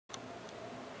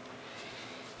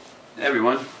Hey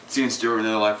everyone, it's Ian Stewart with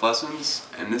Another Life Lessons,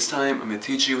 and this time I'm going to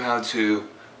teach you how to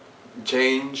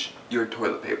change your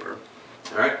toilet paper.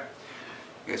 Alright?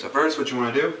 Okay, so first what you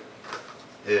want to do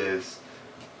is,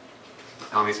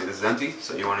 obviously this is empty,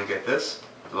 so you want to get this,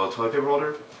 the little toilet paper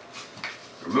holder,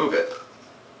 remove it.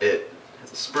 It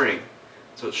has a spring,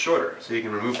 so it's shorter, so you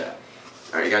can remove that.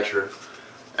 Alright, you got your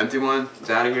empty one, it's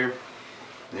out of here,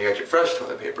 and you got your fresh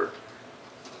toilet paper.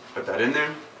 Put that in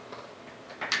there.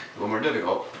 A little more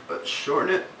difficult, but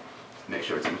shorten it, make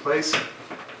sure it's in place,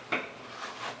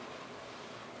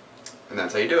 and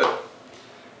that's how you do it.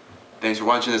 Thanks for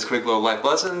watching this quick little life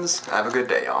lessons. Have a good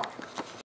day, y'all.